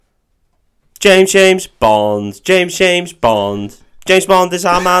James Bond. James Bond. James Bond is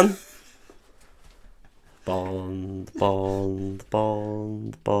our man. Bond.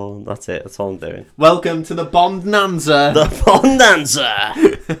 That's it. That's all I'm doing. Welcome to the Bond-nanza. The Bond-nanza.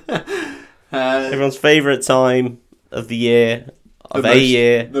 Everyone's favourite time of the year.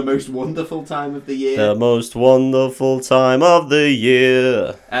 The most wonderful time of the year. The most wonderful time of the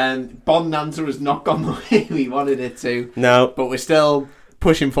year. And Bond-nanza has not gone the way we wanted it to. No. But we're still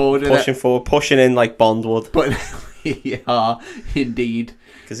pushing forward. Pushing in like Bond would. But we are, indeed.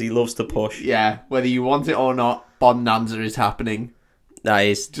 Because he loves to push. Yeah, whether you want it or not, Bond-nanza is happening. That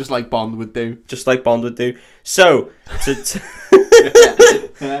is. Just like Bond would do. So,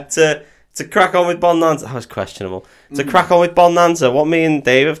 to crack on with Bond-nanza, that was questionable. To crack on with Bond-nanza, what me and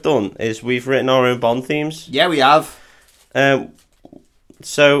Dave have done is we've written our own Bond themes. Yeah, we have.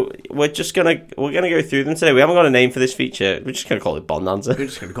 So we're gonna go through them today. We haven't got a name for this feature. We're just gonna call it Bond-nanza. We're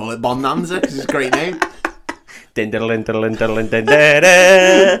just gonna call it Bond-nanza because it's a great name. Yeah,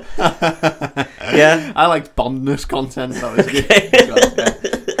 I liked Bondness content. That was good.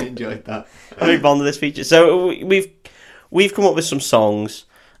 I enjoyed that. I'm very Bond of this feature. So we've come up with some songs,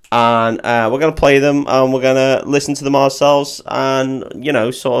 and we're gonna play them, and we're gonna listen to them ourselves, and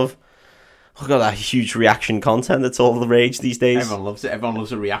sort of. We've got that huge reaction content that's all the rage these days. Everyone loves it. Everyone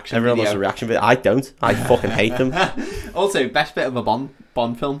loves a reaction Everyone video. loves a reaction video. I don't. I fucking hate them. Also, best bit of a Bond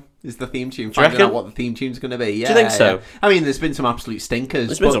film is the theme tune. Do you Finding reckon? out what the theme tune's going to be. Yeah, Do you think so? Yeah. I mean, there's been some absolute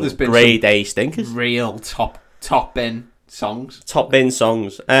stinkers. There's been grade A stinkers. Real top bin songs. Top bin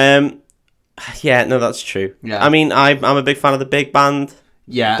songs. Yeah, no, that's true. Yeah. I mean, I'm a big fan of the big band.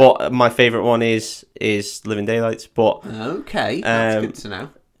 Yeah. But my favourite one is Living Daylights. But okay, that's good to know.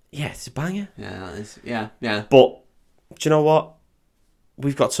 Yeah, it's a banger. Yeah, that is. Yeah. But do you know what?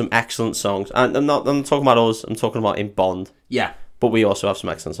 We've got some excellent songs, and I'm talking about us. I'm talking about in Bond. Yeah. But we also have some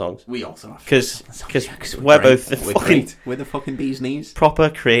excellent songs. We also have because we're both the we're the fucking bee's knees. Proper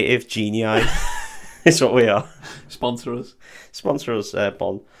creative genii. Is what we are. Sponsor us,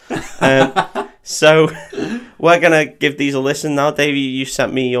 Bond. So we're gonna give these a listen now. Davey, you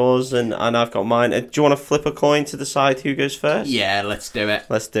sent me yours, and I've got mine. Do you want to flip a coin to decide who goes first? Yeah, let's do it.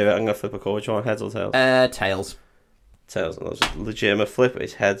 I'm gonna flip a coin. Do you want heads or tails? Tails. Tails. That was a legitimate flip.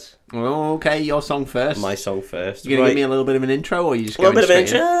 It's heads. Okay, your song first. My song first. You gonna give me a little bit of an intro, or are you just a little going bit of an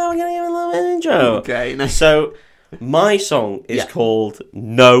straight intro? I'm gonna give a little bit of an intro. Okay. Nice. So my song is called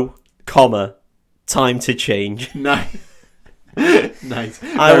No, Time to Change. Nice. Nice.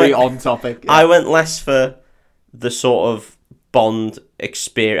 Very on topic. Yeah. I went less for the sort of Bond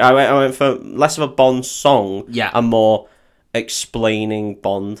experience. I went for less of a Bond song. Yeah. And more explaining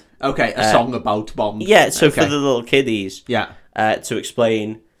Bond. Okay, a song about Bond. Yeah, so for the little kiddies. Yeah. To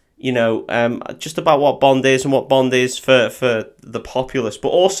explain, just about what Bond is and what Bond is for the populace, but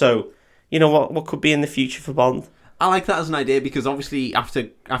also, what could be in the future for Bond. I like that as an idea because obviously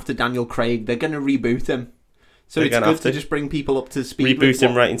after Daniel Craig, they're going to reboot him. So it's good to just bring people up to speed. Reboot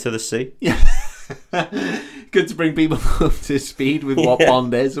him right into the sea. Yeah. Good to bring people up to speed with what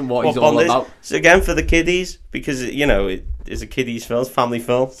Bond is and what he's all about. So again, for the kiddies, because, it is a kiddies film, it's a family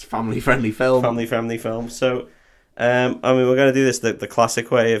film. It's a family-friendly film. Family-friendly film. So, we're going to do this the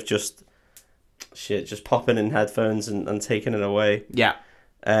classic way of just popping in headphones and taking it away. Yeah.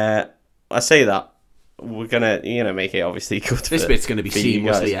 I say that. We're going to, make it obviously good. This bit's going to be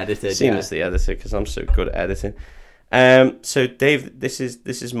seamlessly edited. Seamlessly edited, because I'm so good at editing. So, Dave, this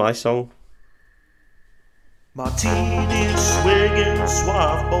is my song. Martini swinging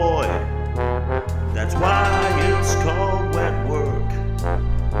suave boy. That's why it's called wet work.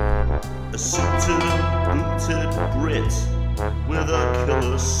 A suited, booted Brit with a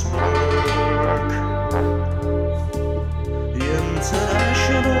killer smirk. The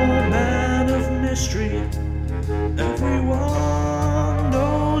international man of mystery. Everyone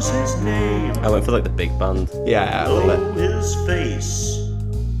knows his name. I went for the big band. Yeah, I love it. His face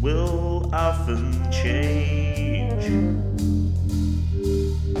will often change. In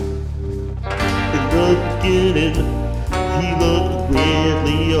the beginning, he looked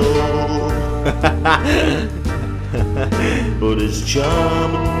weirdly old. But his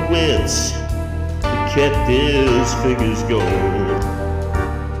charm and wits kept his figures gold.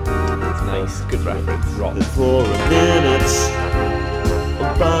 That's nice, good reference. And for a minute, a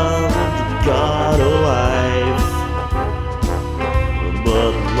bond got alive.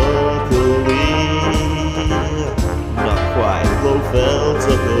 But luckily, not quite. Blofeld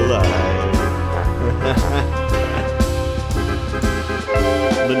took a life.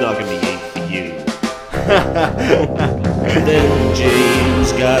 Monogamy ain't for you. Then James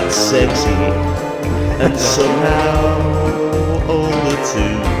got sexy, and somehow only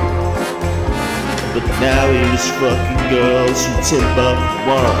two Now he was fucking girls from Timber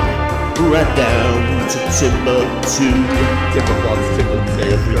 1 right down to Timber 2. Timber 1's Timber 2.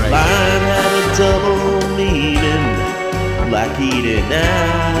 Every Great. line had a double meaning, like eating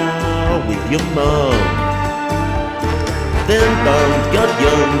out with your mom. Then Bond got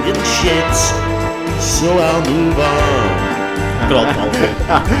young and shit, so I'll move on.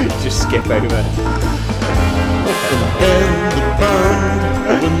 Just skip over. And the Bond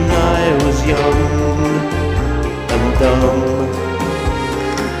when I was young and dumb,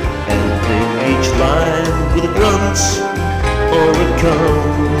 ending each line with a grunt or a cum.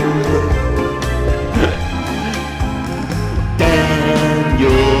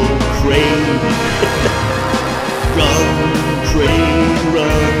 Daniel Craig, run, Craig,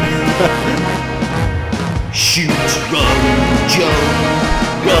 run. Shoot, run, jump,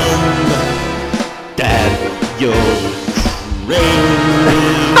 run. Daniel Craig.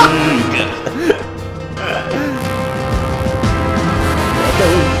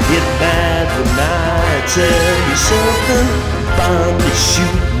 Don't get mad when I tell you something. Bond is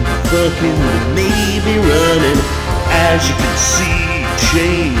shooting, fucking, and maybe running. As you can see,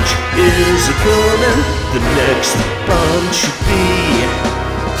 change is a-coming. The next Bond should be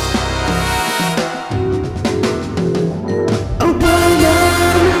a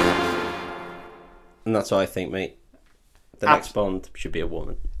woman. And that's what I think, mate. The next Bond should be a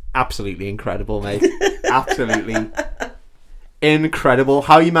woman. Absolutely incredible, mate. Absolutely incredible.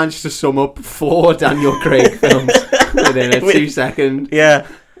 How you managed to sum up 4 Daniel Craig films within a 2 second. Yeah.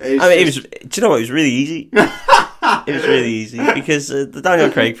 Do you know what? It was really easy. It was really easy because the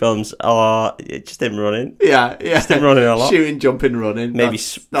Daniel Craig films are just him running. Yeah. Just him running a lot. Shooting, jumping, running. Maybe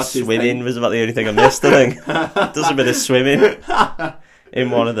that's swimming was about the only thing I missed, I think. Does a bit of swimming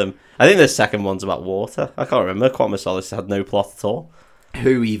in one of them. I think the second one's about water. I can't remember. Quantum of Solace had no plot at all.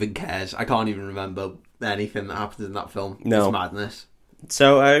 Who even cares? I can't even remember anything that happens in that film. No. It's madness.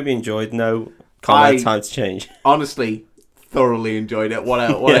 So I hope you enjoyed. No, can't let time to change. Honestly, thoroughly enjoyed it. What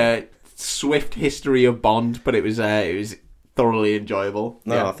a swift history of Bond, but it was thoroughly enjoyable.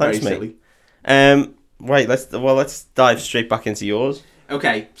 No, yeah, thanks, very mate. silly. Right, let's dive straight back into yours.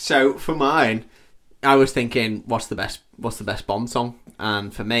 Okay, so for mine, I was thinking, what's the best Bond song?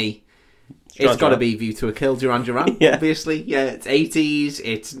 And for me, it's got to be View to a Kill, Duran Duran, Yeah. obviously. Yeah, it's 80s,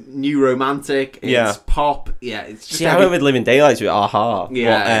 it's new romantic, it's pop. Yeah, it's just... See, I went with Living Daylights with Aha.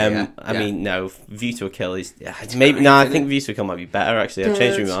 Yeah, but, I mean, no, View to a Kill is... maybe I think View to a Kill might be better, actually. I've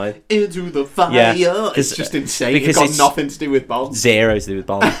changed my mind. Into the fire. Yeah, it's just insane. because It's got it's nothing to do with Bond. Zero to do with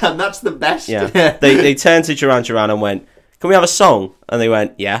Bond. And that's the best. Yeah. They turned to Duran Duran and went, can we have a song? And they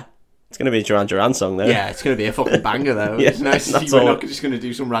went, yeah. It's going to be a Duran Duran song, though. Yeah, it's going to be a fucking banger, though. Yeah, It's nice to see that's we're all. not just going to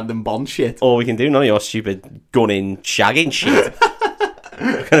do some random Bond shit. All we can do, none of your stupid gunning, shagging shit.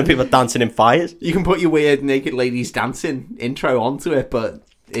 Kind of people dancing in fires. You can put your weird naked ladies dancing intro onto it, but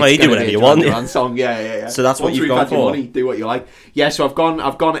it's Well, you do gonna whatever be a you Duran want. Duran song. Yeah. So that's what Once you've we've gone had your for. money, do what you like. Yeah, so I've gone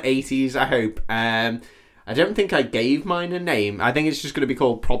 80s, I hope. I don't think I gave mine a name. I think it's just going to be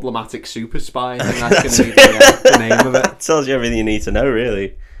called Problematic Super Spy. I think that's going to be the name of it. That tells you everything you need to know,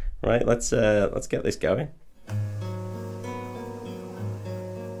 really. Right, let's get this going.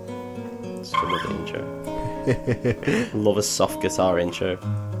 Just love the intro. Love a soft guitar intro.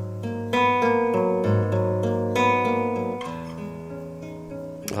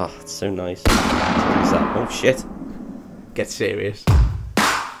 Oh, it's so nice. What's that? Oh shit! Get serious.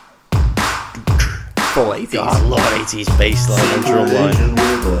 Full 80s. God, I love 80s bassline and drum line. Religion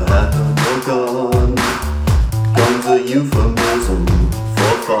with a hat or gun. Guns a euphemism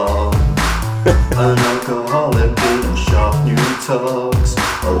for fun. An alcoholic in a sharp new tux.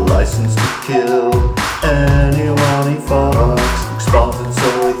 A license to kill anyone he fucks.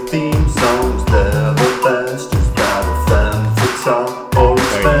 Expository theme songs, they're the best. Is that a fan for top or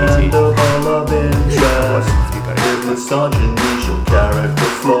expendable of interest? With misogyny, she'll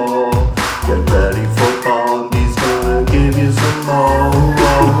character flaw. Get ready for Bond, he's gonna give you some more.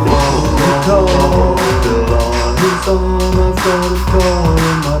 Still on his own, I've got a car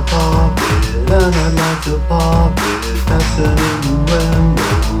in my pocket, and I'd like to pop it. That's an innuendo.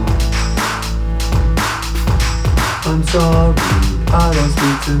 I'm sorry, I don't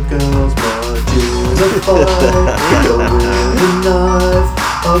speak to girls, but in a fight, with a knife,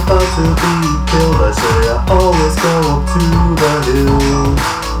 about to be killed. I say I always go up to the hill.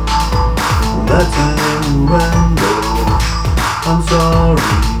 That's an innuendo. I'm sorry,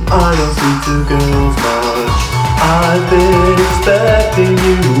 I don't speak to girls much. I've been expecting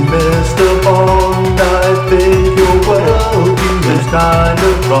you, Mr. Bond. I think your worldview is kind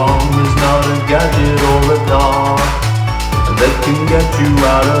of wrong. It's not a gadget or a car that can get you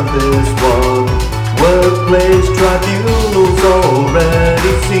out of this one. Workplace tribunals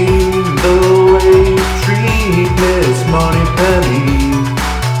already seen the way you treat Miss Moneypenny.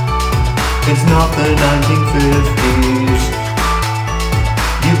 It's not the 1950s.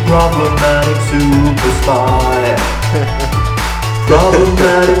 You problematic super spy.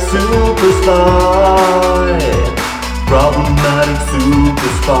 Problematic super spy. Problematic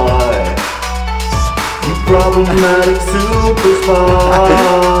super spy. You problematic super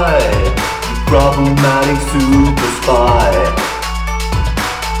spy. You problematic super spy.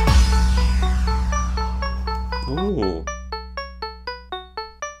 Ooh.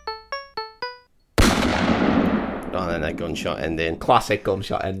 Oh, and that gunshot ending. Classic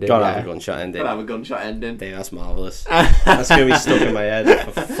gunshot ending. Gotta have a gunshot ending. Gotta have a gunshot ending. Damn, that's marvellous. That's going to be stuck in my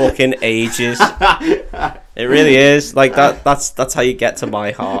head for fucking ages. It really is. Like, that's how you get to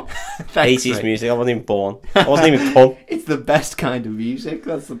my heart. Thanks, 80s mate. music. I wasn't even born. I wasn't even born. It's the best kind of music.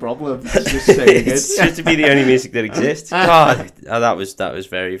 That's the problem. It's just so good. It's just to be the only music that exists. God, that was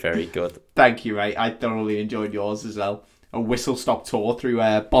very, very good. Thank you, mate. I thoroughly enjoyed yours as well. A whistle-stop tour through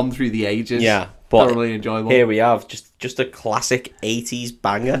Bond Through the Ages. Yeah, but thoroughly enjoyable. here we have just a classic 80s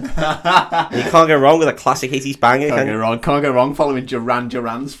banger. You can't go wrong with a classic 80s banger. Can't Can go you? wrong. Can't go wrong following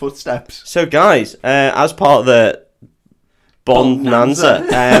Duran's footsteps. So, guys, as part of the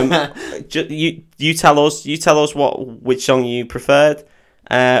Bond-nanza, you tell us which song you preferred,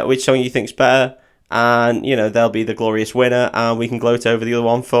 which song you think's better, and they'll be the glorious winner, and we can gloat over the other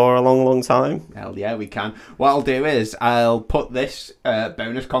one for a long, long time. Hell yeah, we can. What I'll do is I'll put this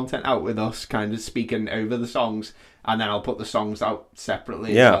bonus content out with us kind of speaking over the songs, and then I'll put the songs out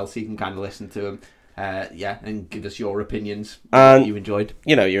separately as well, so you can kind of listen to them. And give us your opinions And that you enjoyed.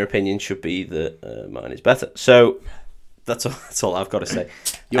 Your opinion should be that mine is better. So that's all I've got to say.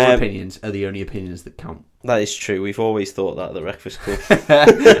 Your opinions are the only opinions that count. That is true. We've always thought that at the Wreckast Club.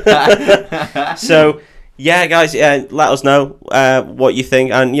 So, yeah, guys, let us know what you think.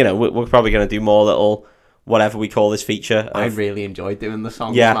 And, we're probably going to do more little, whatever we call this feature. I really enjoyed doing the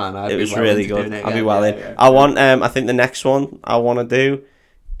songs, yeah, man. it was really good. I'll be well in. Yeah. I want, I think the next one I want to do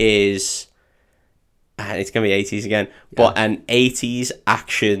is, and it's going to be 80s again, but an 80s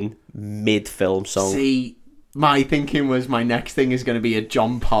action mid-film song. See, my thinking was my next thing is going to be a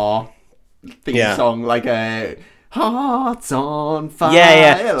John Parr theme song, like a Hearts on Fire.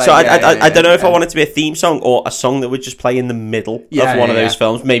 Yeah. Like, So I don't know if I want it to be a theme song or a song that would just play in the middle of one of those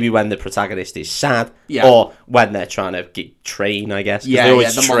films. Maybe when the protagonist is sad, or when they're trying to train, I guess. The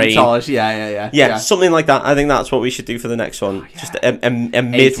montage. Yeah, something like that. I think that's what we should do for the next one. Just a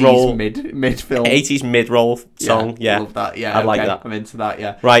mid-roll, mid-film, 80s mid-roll song. Yeah, I love that. Yeah, I like that. I'm into that.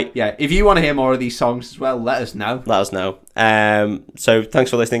 Yeah, right. Yeah, if you want to hear more of these songs as well, let us know. So thanks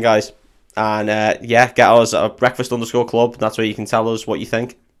for listening, guys. And get us at Wreckast_Club. That's where you can tell us what you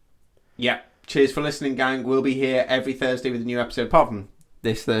think. Yeah. Cheers for listening, gang. We'll be here every Thursday with a new episode, apart from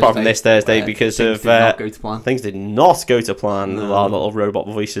this Thursday. Because things did not go to plan. Things did not go to plan. No. Our little robot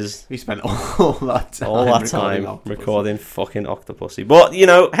voices. We spent all that time recording fucking Octopussy. But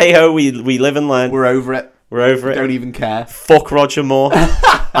hey ho, we live and learn. We're over it. Don't even care. Fuck Roger Moore.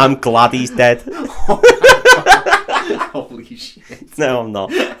 I'm glad he's dead. Holy shit. No, I'm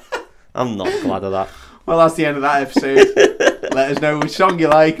not. I'm not glad of that. Well, that's the end of that episode. Let us know which song you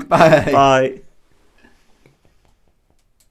like. Bye. Bye.